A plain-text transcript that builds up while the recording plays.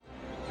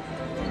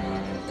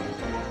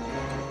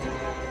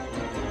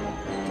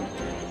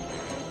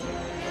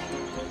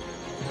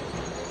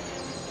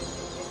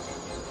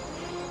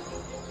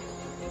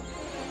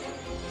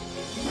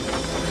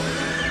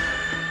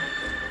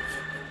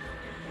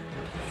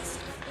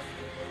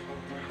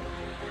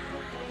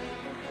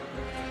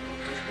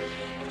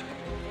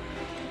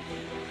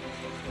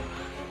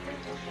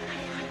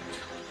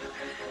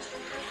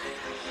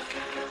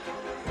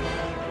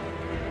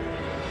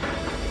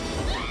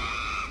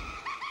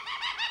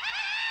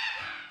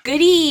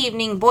Good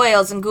evening,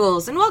 boils and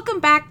ghouls, and welcome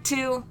back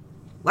to...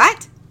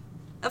 What?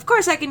 Of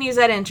course I can use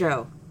that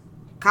intro.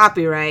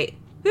 Copyright.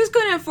 Who's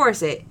going to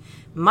enforce it?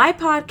 My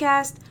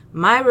podcast,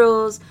 my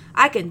rules.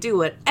 I can do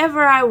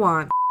whatever I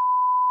want.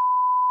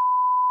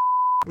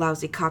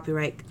 Lousy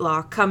copyright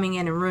law coming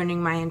in and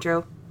ruining my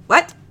intro.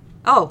 What?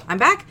 Oh, I'm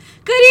back?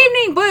 Good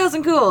evening, boils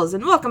and ghouls,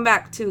 and welcome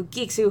back to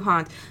Geeks Who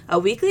Haunt, a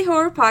weekly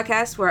horror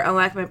podcast where,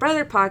 unlike my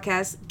brother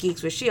podcast,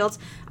 Geeks with Shields,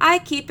 I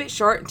keep it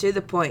short and to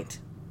the point.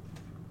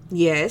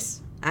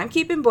 Yes, I'm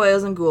keeping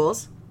boils and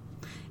ghouls.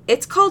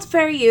 It's called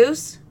fair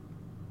use.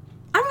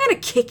 I'm gonna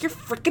kick your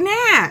frickin'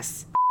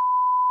 ass!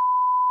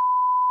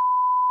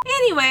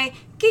 Anyway,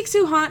 Geeks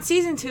Who Haunt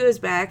Season 2 is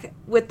back,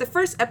 with the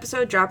first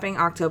episode dropping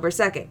October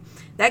 2nd.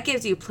 That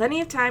gives you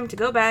plenty of time to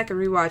go back and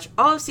rewatch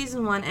all of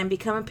Season 1 and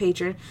become a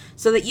patron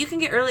so that you can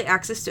get early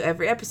access to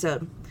every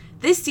episode.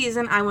 This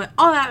season, I went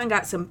all out and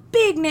got some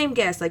big name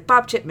guests like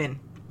Bob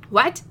Chipman.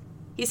 What?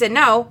 He said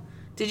no.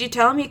 Did you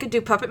tell him he could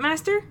do Puppet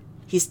Master?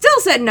 He still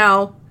said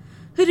no.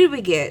 Who did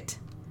we get?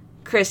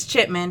 Chris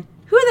Chipman.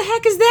 Who the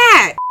heck is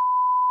that?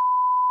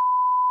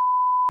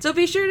 So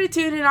be sure to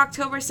tune in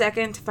October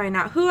 2nd to find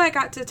out who I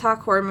got to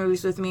talk horror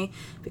movies with me,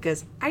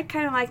 because I'd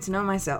kind of like to know myself.